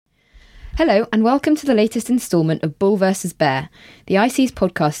Hello and welcome to the latest instalment of Bull vs. Bear, the IC's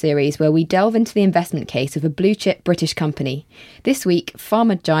podcast series where we delve into the investment case of a blue-chip British company. This week,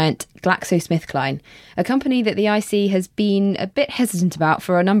 pharma giant GlaxoSmithKline, a company that the IC has been a bit hesitant about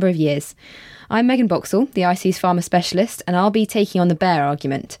for a number of years. I'm Megan Boxall, the IC's pharma specialist, and I'll be taking on the bear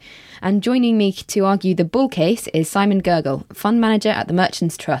argument. And joining me to argue the bull case is Simon Gergel, fund manager at the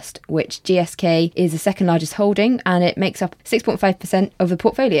Merchants Trust, which GSK is the second largest holding, and it makes up 6.5% of the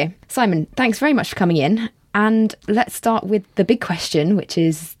portfolio. Simon, thanks very much for coming in. And let's start with the big question, which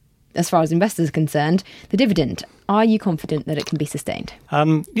is, as far as investors are concerned, the dividend. Are you confident that it can be sustained?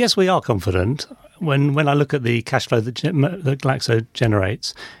 Yes, we are confident. When I look at the cash flow that Glaxo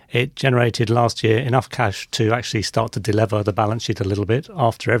generates, it generated last year enough cash to actually start to delever the balance sheet a little bit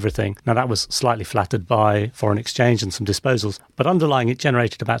after everything. Now, that was slightly flattered by foreign exchange and some disposals, but underlying it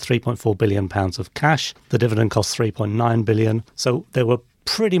generated about £3.4 billion of cash. The dividend cost £3.9 billion. So there were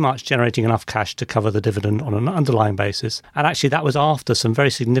pretty much generating enough cash to cover the dividend on an underlying basis. And actually that was after some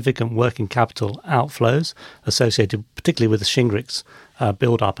very significant working capital outflows associated particularly with the Shingrix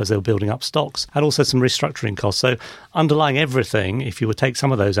build-up as they were building up stocks, and also some restructuring costs. So underlying everything, if you would take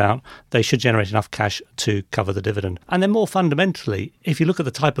some of those out, they should generate enough cash to cover the dividend. And then more fundamentally, if you look at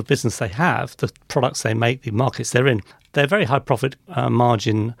the type of business they have, the products they make, the markets they're in, they're very high profit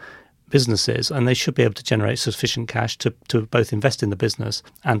margin businesses, and they should be able to generate sufficient cash to both invest in the business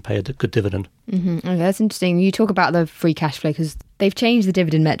and pay a good dividend. Mm-hmm. Okay, that's interesting. You talk about the free cash flow because they've changed the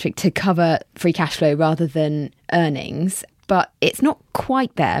dividend metric to cover free cash flow rather than earnings, but it's not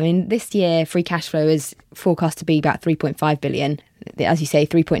quite there. I mean, this year free cash flow is forecast to be about 3.5 billion. As you say,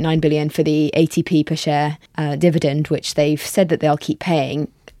 3.9 billion for the 80p per share dividend, which they've said that they'll keep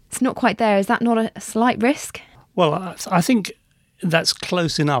paying. It's not quite there. Is that not a slight risk? Well, I think that's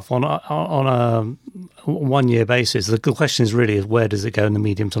close enough on a one-year basis. The question is really where does it go in the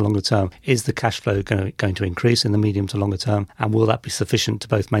medium to longer term? Is the cash flow going to increase in the medium to longer term? And will that be sufficient to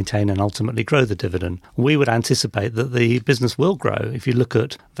both maintain and ultimately grow the dividend? We would anticipate that the business will grow. If you look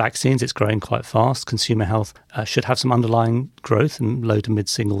at vaccines, it's growing quite fast. Consumer health should have some underlying growth in low to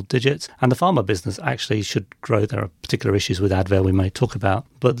mid-single digits. And the pharma business actually should grow. There are particular issues with Advair we may talk about.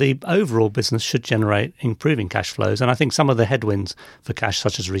 But the overall business should generate improving cash flows. And I think some of the headwinds for cash,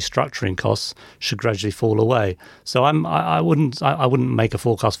 such as restructuring costs, should gradually fall away. So I wouldn't make a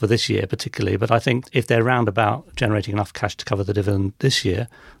forecast for this year particularly, but I think if they're round about generating enough cash to cover the dividend this year,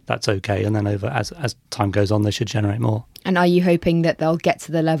 that's okay. And then as time goes on, they should generate more. And are you hoping that they'll get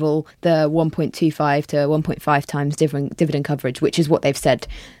to the level, the 1.25 to 1.5 times dividend coverage, which is what they've said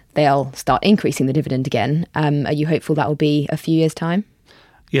they'll start increasing the dividend again? Are you hopeful that will be a few years' time?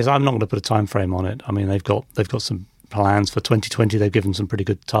 Yes, I'm not going to put a time frame on it. I mean, they've got some plans for 2020. They've given some pretty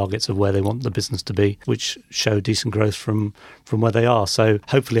good targets of where they want the business to be, which show decent growth from where they are. So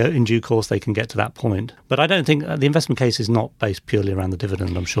hopefully in due course they can get to that point. But I don't think the investment case is not based purely around the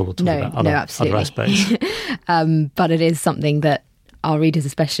dividend. I'm sure we'll talk about other aspects. But it is something that our readers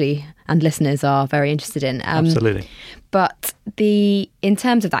especially and listeners are very interested in. Absolutely. But in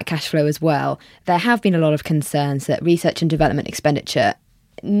terms of that cash flow as well, there have been a lot of concerns that research and development expenditure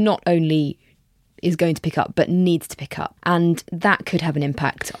not only is going to pick up, but needs to pick up. And that could have an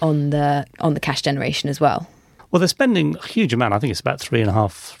impact on the cash generation as well. Well, they're spending a huge amount. I think it's about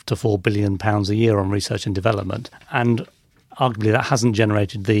 £3.5 to £4 billion a year on research and development. And arguably that hasn't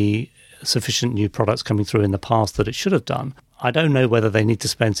generated the sufficient new products coming through in the past that it should have done. I don't know whether they need to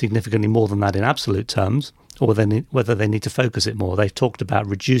spend significantly more than that in absolute terms, or whether they need to focus it more. They've talked about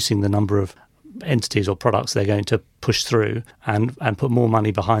reducing the number of entities or products they're going to push through and put more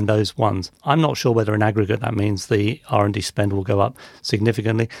money behind those ones. I'm not sure whether in aggregate that means the R&D spend will go up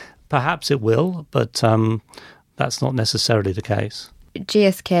significantly. Perhaps it will, but that's not necessarily the case.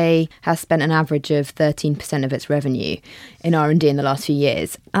 GSK has spent an average of 13% of its revenue in R&D in the last few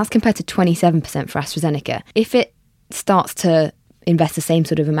years. That's compared to 27% for AstraZeneca. If it starts to invest the same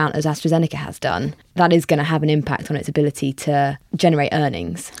sort of amount as AstraZeneca has done, that is going to have an impact on its ability to generate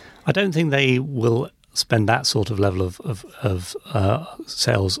earnings. I don't think they will spend that sort of level of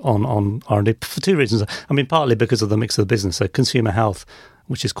sales on R&D for two reasons. I mean, partly because of the mix of the business. So consumer health,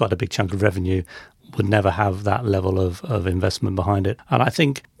 which is quite a big chunk of revenue, would never have that level of investment behind it. And I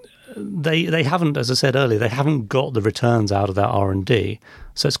think they haven't, as I said earlier, they haven't got the returns out of that R&D.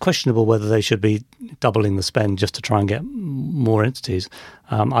 So it's questionable whether they should be doubling the spend just to try and get more entities.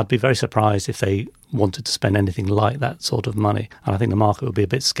 I'd be very surprised if they wanted to spend anything like that sort of money. And I think the market would be a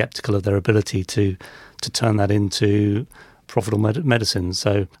bit sceptical of their ability to turn that into profitable medicines.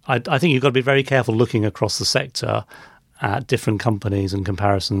 So I think you've got to be very careful looking across the sector at different companies and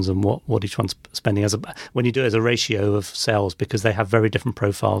comparisons and what each one's spending when you do it as a ratio of sales, because they have very different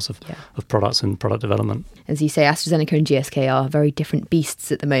profiles of products and product development. As you say, AstraZeneca and GSK are very different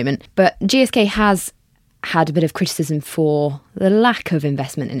beasts at the moment. But GSK has had a bit of criticism for the lack of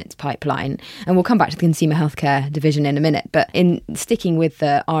investment in its pipeline. And we'll come back to the consumer healthcare division in a minute. But in sticking with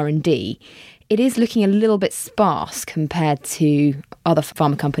the R&D, it is looking a little bit sparse compared to other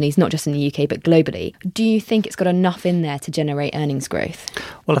pharma companies, not just in the UK, but globally. Do you think it's got enough in there to generate earnings growth?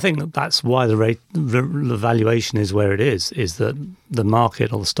 Well, I think that's why the valuation is where it is that the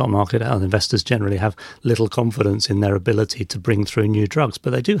market, or the stock market, and investors generally have little confidence in their ability to bring through new drugs.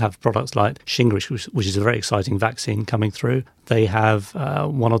 But they do have products like Shingrix, which is a very exciting vaccine coming through. They have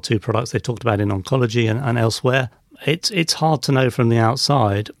one or two products they talked about in oncology and elsewhere. It's hard to know from the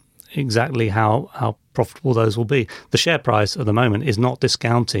outside exactly how profitable those will be. The share price at the moment is not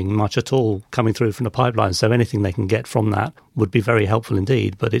discounting much at all coming through from the pipeline, so anything they can get from that would be very helpful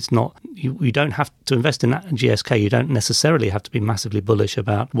indeed. But it's not, you don't have to invest in that GSK. You don't necessarily have to be massively bullish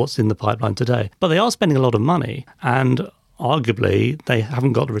about what's in the pipeline today. But they are spending a lot of money, and arguably they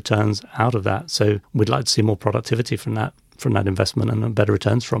haven't got the returns out of that. So we'd like to see more productivity from that investment and better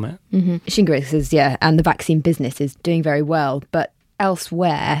returns from it. Mm-hmm. Shingrix is, and the vaccine business is doing very well, but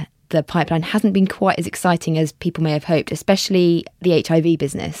elsewhere the pipeline hasn't been quite as exciting as people may have hoped, especially the HIV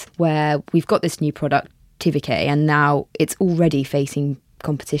business, where we've got this new product, Tivicay, and now it's already facing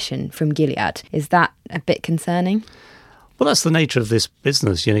competition from Gilead. Is that a bit concerning? Well, that's the nature of this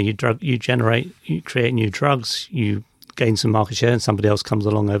business. You create new drugs, you gain some market share and somebody else comes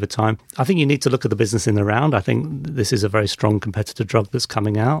along over time. I think you need to look at the business in the round. I think this is a very strong competitor drug that's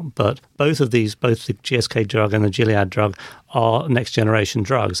coming out, but both the GSK drug and the Gilead drug are next generation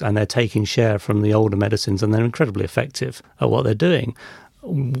drugs, and they're taking share from the older medicines, and they're incredibly effective at what they're doing.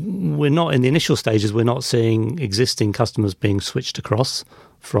 We're not in the initial stages, we're not seeing existing customers being switched across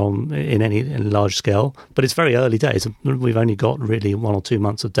from in large scale, but it's very early days. We've only got really 1 or 2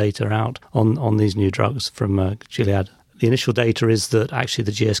 months of data out on these new drugs from Gilead. The initial data is that actually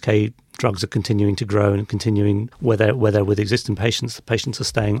the GSK drugs are continuing to grow and continuing where they're with existing patients. The patients are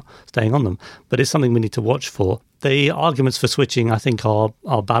staying on them. But it's something we need to watch for. The arguments for switching, I think, are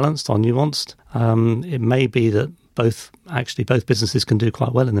balanced, are nuanced. It may be that both businesses can do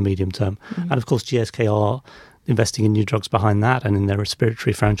quite well in the medium term. Mm-hmm. And of course, GSK are investing in new drugs behind that and in their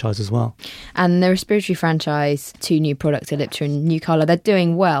respiratory franchise as well. And the respiratory franchise, 2 new products, Ellipta and Nucala, they're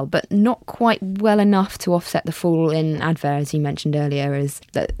doing well, but not quite well enough to offset the fall in Advair, as you mentioned earlier,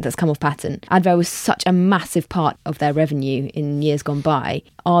 that's come off patent. Advair was such a massive part of their revenue in years gone by.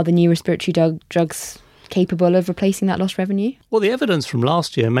 Are the new respiratory drugs capable of replacing that lost revenue? Well, the evidence from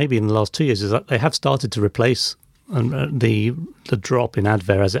last year, maybe in the last 2 years, is that they have started to replace the drop in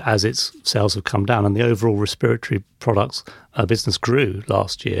Advair as its sales have come down, and the overall respiratory products business grew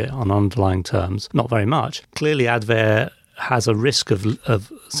last year on underlying terms, not very much. Clearly, Advair has a risk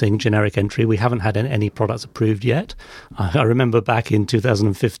of seeing generic entry. We haven't had any products approved yet. I remember back in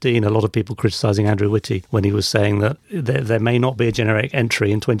 2015, a lot of people criticising Andrew Whitty when he was saying that there may not be a generic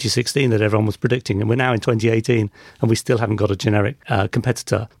entry in 2016 that everyone was predicting. And we're now in 2018 and we still haven't got a generic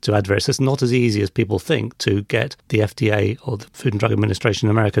competitor to Advair. So it's not as easy as people think to get the FDA or the Food and Drug Administration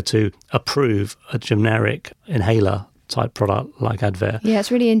in America to approve a generic inhaler type product like Advair. Yeah,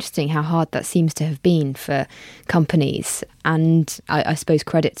 it's really interesting how hard that seems to have been for companies, and I suppose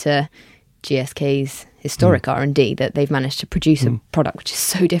credit to GSK's historic R&D that they've managed to produce a product which is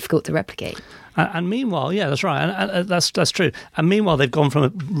so difficult to replicate. And meanwhile, yeah, that's right, and that's true. And meanwhile, they've gone from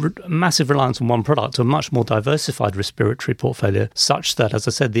a massive reliance on one product to a much more diversified respiratory portfolio, such that, as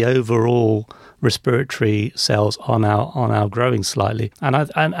I said, the overall respiratory sales are now growing slightly.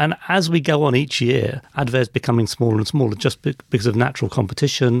 And as we go on each year, Advair is becoming smaller and smaller just because of natural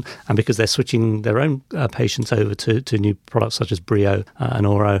competition and because they're switching their own patients over to new products such as Breo and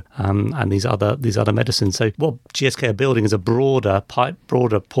Oro and these other medicines. So what GSK are building is a broader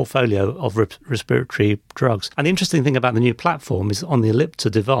portfolio of respiratory drugs. And the interesting thing about the new platform is on the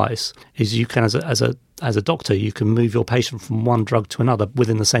Ellipta device is you can, as a doctor, you can move your patient from one drug to another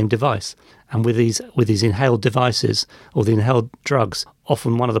within the same device. And with these inhaled devices or the inhaled drugs,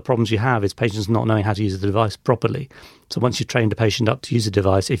 often one of the problems you have is patients not knowing how to use the device properly. So once you've trained a patient up to use a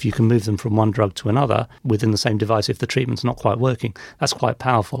device, if you can move them from one drug to another within the same device, if the treatment's not quite working, that's quite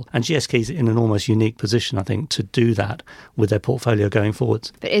powerful. And GSK is in an almost unique position, I think, to do that with their portfolio going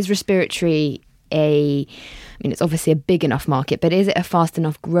forwards. But is respiratory it's obviously a big enough market, but is it a fast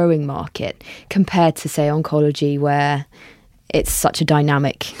enough growing market compared to, say, oncology, where it's such a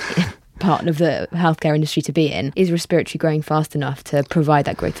dynamic part of the healthcare industry to be in. Is respiratory growing fast enough to provide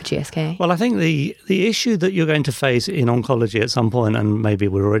that growth for GSK? Well, I think the issue that you're going to face in oncology at some point, and maybe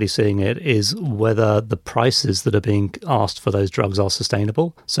we're already seeing it, is whether the prices that are being asked for those drugs are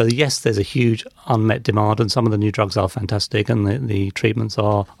sustainable. So yes, there's a huge unmet demand, and some of the new drugs are fantastic, and the treatments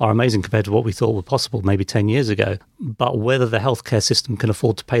are amazing compared to what we thought were possible maybe 10 years ago. But whether the healthcare system can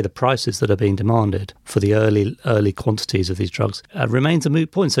afford to pay the prices that are being demanded for the early quantities of these drugs remains a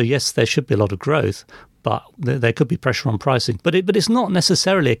moot point. So yes, there should be a lot of growth, but there could be pressure on pricing. But it's not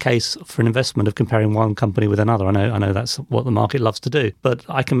necessarily a case for an investment of comparing one company with another. I know that's what the market loves to do. But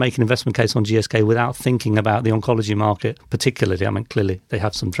I can make an investment case on GSK without thinking about the oncology market particularly. I mean, clearly they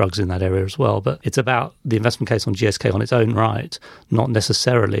have some drugs in that area as well. But it's about the investment case on GSK on its own right, not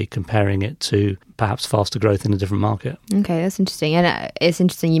necessarily comparing it to perhaps faster growth in a different market. Okay, that's interesting. And it's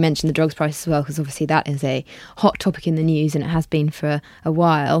interesting you mentioned the drugs price as well, because obviously that is a hot topic in the news, and it has been for a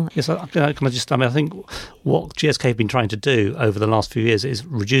while. Yes, I think what GSK have been trying to do over the last few years is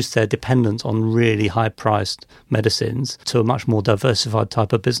reduce their dependence on really high-priced medicines to a much more diversified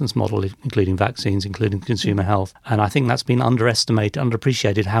type of business model, including vaccines, including consumer health. And I think that's been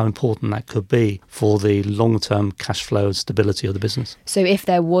underappreciated how important that could be for the long-term cash flow and stability of the business. So if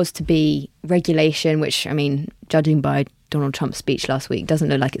there was to be regulation, which, I mean, judging by Donald Trump's speech last week, doesn't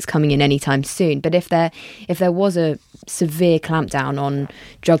look like it's coming in anytime soon. But if there was a severe clampdown on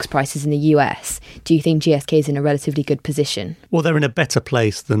drugs prices in the US, do you think GSK is in a relatively good position? Well, they're in a better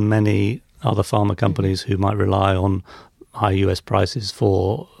place than many other pharma companies who might rely on high US prices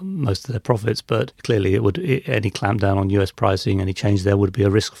for most of their profits. But clearly any clampdown on US pricing, any change there would be a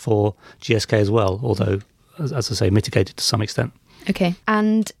risk for GSK as well, although, as I say, mitigated to some extent. Okay.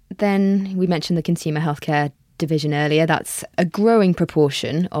 And then we mentioned the consumer healthcare division earlier. That's a growing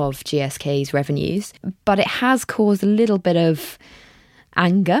proportion of GSK's revenues, but it has caused a little bit of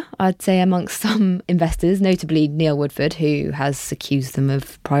anger, I'd say, amongst some investors, notably Neil Woodford, who has accused them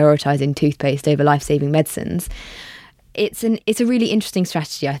of prioritising toothpaste over life-saving medicines. It's a really interesting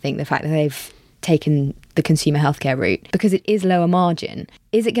strategy, I think, the fact that they've taken the consumer healthcare route, because it is lower margin.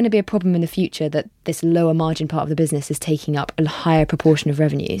 Is it going to be a problem in the future that this lower margin part of the business is taking up a higher proportion of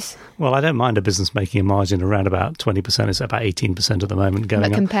revenues? Well, I don't mind a business making a margin around about 20%. It's about 18% at the moment.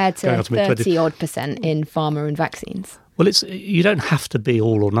 But compared to 30-odd% in pharma and vaccines? Well, you don't have to be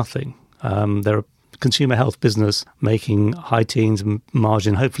all or nothing. There are consumer health business making high teens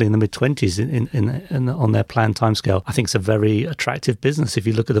margin, hopefully in the mid-20s in on their planned timescale. I think it's a very attractive business. If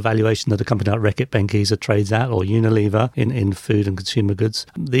you look at the valuation that a company like Reckitt Benckiser trades at, or Unilever in food and consumer goods,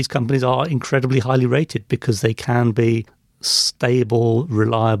 these companies are incredibly highly rated because they can be stable,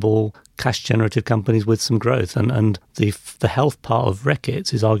 reliable, cash-generative companies with some growth. And the health part of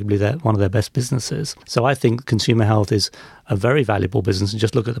Reckitt is arguably one of their best businesses. So I think consumer health is a very valuable business. And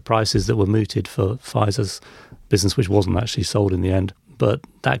just look at the prices that were mooted for Pfizer's business, which wasn't actually sold in the end. But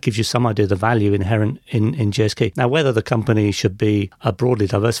that gives you some idea of the value inherent in GSK. Now, whether the company should be a broadly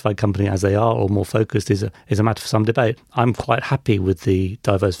diversified company as they are or more focused is a matter for some debate. I'm quite happy with the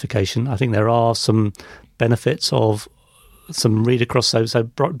diversification. I think there are some benefits of some read across. So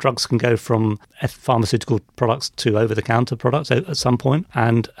drugs can go from pharmaceutical products to over-the-counter products at some point,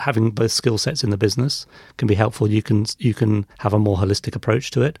 and having both skill sets in the business can be helpful. You can have a more holistic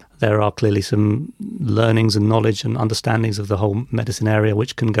approach to it. There are clearly some learnings and knowledge and understandings of the whole medicine area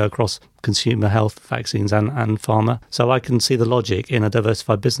which can go across consumer health, vaccines and pharma. So I can see the logic in a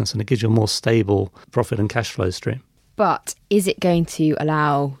diversified business, and it gives you a more stable profit and cash flow stream. But is it going to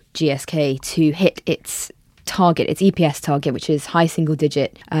allow GSK to hit its target, its EPS target, which is high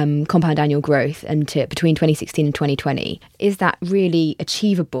single-digit compound annual growth between 2016 and 2020? Is that really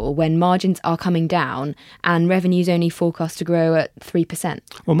achievable when margins are coming down and revenues only forecast to grow at 3%?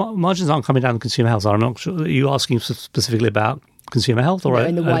 Well, margins aren't coming down in consumer health. I'm not sure. Are you asking specifically about consumer health or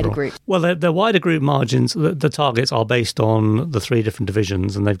in the wider overall group? Well, the wider group margins, the targets are based on the three different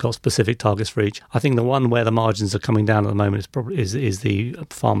divisions, and they've got specific targets for each. I think the one where the margins are coming down at the moment is the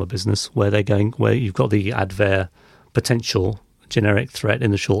pharma business, where you've got the Advair potential generic threat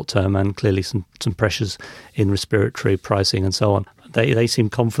in the short term, and clearly some pressures in respiratory pricing and so on. They seem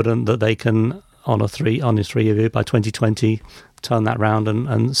confident that they can, on a 3-year view, by 2020, turn that round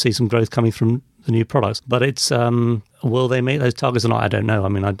and see some growth coming from the new products. But it's will they meet those targets or not? I don't know. I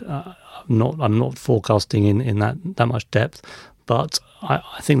mean, I'm not forecasting in that much depth, but I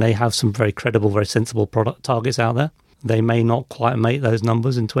think they have some very credible, very sensible product targets out there. They may not quite make those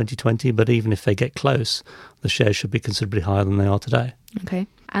numbers in 2020, but even if they get close, the shares should be considerably higher than they are today. Okay.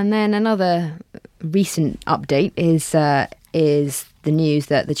 And then another recent update is the news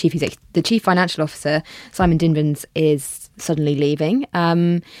that the chief financial officer, Simon Dinvans, is suddenly leaving.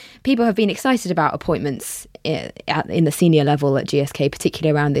 People have been excited about appointments in the senior level at GSK,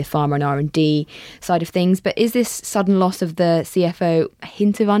 particularly around the pharma and R&D side of things. But is this sudden loss of the CFO a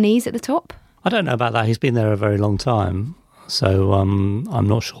hint of unease at the top? I don't know about that. He's been there a very long time. So I'm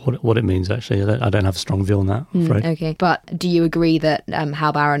not sure what it means, actually. I don't have a strong view on that, I'm afraid. Okay. But do you agree that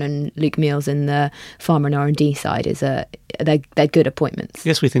Hal Barron and Luke Meals in the pharma and R&D side, they're good appointments?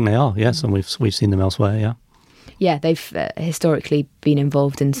 Yes, we think they are, yes. And we've seen them elsewhere, yeah. Yeah, they've historically been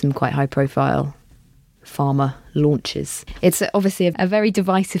involved in some quite high-profile pharma launches. It's obviously a very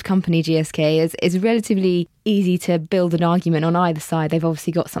divisive company, GSK. It's relatively easy to build an argument on either side. They've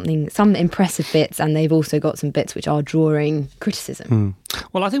obviously got some impressive bits, and they've also got some bits which are drawing criticism.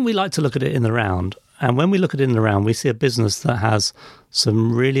 Well, I think we like to look at it in the round. And when we look at it in the round, we see a business that has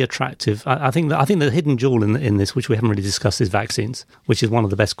some really attractive... I think the hidden jewel in this, which we haven't really discussed, is vaccines, which is one of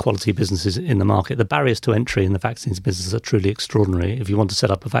the best quality businesses in the market. The barriers to entry in the vaccines business are truly extraordinary. If you want to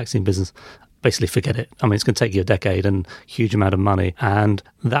set up a vaccine business, basically forget it. I mean, it's going to take you a decade and a huge amount of money. And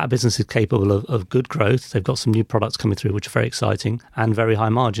that business is capable of good growth. They've got some new products coming through, which are very exciting, and very high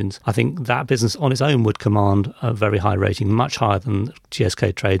margins. I think that business on its own would command a very high rating, much higher than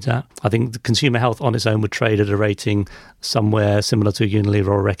GSK trades at. I think the consumer health on its own would trade at a rating somewhere similar to Unilever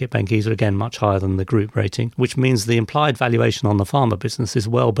or Reckitt Benckiser, again, much higher than the group rating, which means the implied valuation on the pharma business is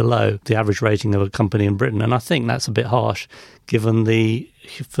well below the average rating of a company in Britain. And I think that's a bit harsh, given the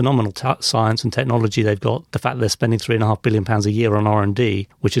phenomenal science and technology they've got, the fact that they're spending £3.5 billion a year on R&D,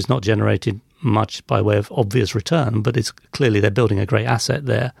 which has not generated much by way of obvious return, but it's clearly they're building a great asset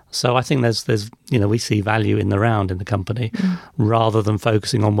there. So I think there's we see value in the round in the company, rather than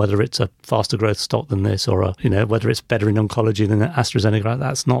focusing on whether it's a faster growth stock than this, or whether it's better in oncology than AstraZeneca.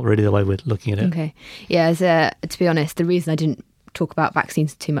 That's not really the way we're looking at it. Okay, yeah. To be honest, the reason I didn't talk about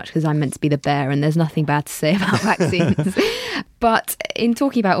vaccines too much because I'm meant to be the bear, and there's nothing bad to say about vaccines. But in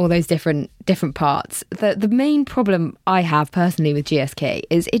talking about all those different parts, the main problem I have personally with GSK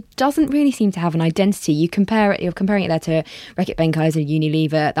is it doesn't really seem to have an identity. You're comparing it there to Reckitt Benckiser,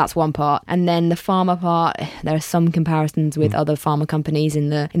 Unilever. That's one part, and then the pharma part. There are some comparisons with other pharma companies in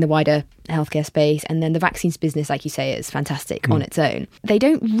the wider healthcare space, and then the vaccines business, like you say, is fantastic on its own. They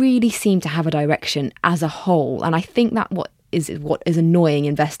don't really seem to have a direction as a whole, and I think that what is annoying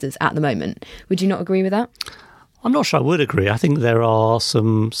investors at the moment. Would you not agree with that? I'm not sure I would agree. I think there are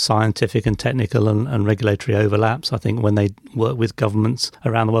some scientific and technical and regulatory overlaps. I think when they work with governments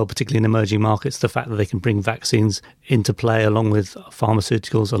around the world, particularly in emerging markets, the fact that they can bring vaccines into play along with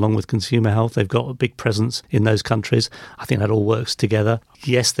pharmaceuticals, along with consumer health, they've got a big presence in those countries. I think that all works together.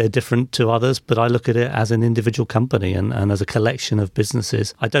 Yes, they're different to others, but I look at it as an individual company and as a collection of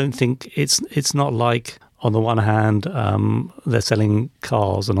businesses. I don't think it's not like, on the one hand, they're selling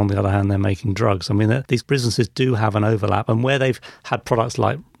cars, and on the other hand, they're making drugs. I mean, these businesses do have an overlap, and where they've had products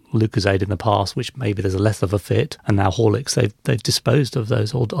like Lucozade in the past, which maybe there's a less of a fit, and now Horlicks, they've disposed of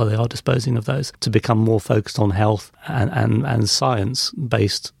those, or they are disposing of those, to become more focused on health and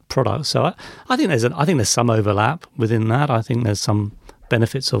science-based products. So I think there's some overlap within that. I think there's some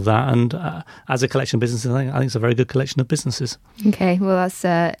benefits of that, and as a collection of businesses, I think it's a very good collection of businesses. Okay, well, that's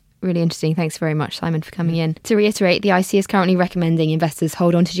really interesting. Thanks very much, Simon, for coming in. To reiterate, the IC is currently recommending investors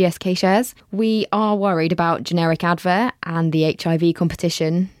hold on to GSK shares. We are worried about generic Advair and the HIV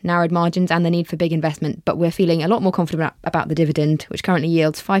competition, narrowed margins and the need for big investment, but we're feeling a lot more confident about the dividend, which currently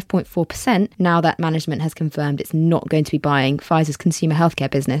yields 5.4% now that management has confirmed it's not going to be buying Pfizer's consumer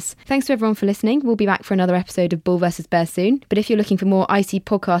healthcare business. Thanks to everyone for listening. We'll be back for another episode of Bull vs. Bear soon, but if you're looking for more IC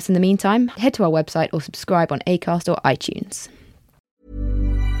podcasts in the meantime, head to our website or subscribe on Acast or iTunes.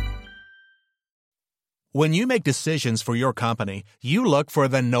 When you make decisions for your company, you look for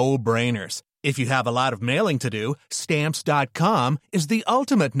the no-brainers. If you have a lot of mailing to do, Stamps.com is the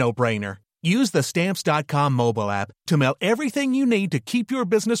ultimate no-brainer. Use the Stamps.com mobile app to mail everything you need to keep your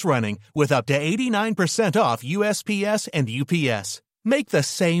business running with up to 89% off USPS and UPS. Make the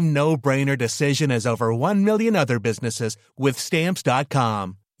same no-brainer decision as over 1 million other businesses with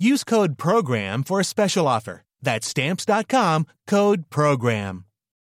Stamps.com. Use code PROGRAM for a special offer. That's Stamps.com, code PROGRAM.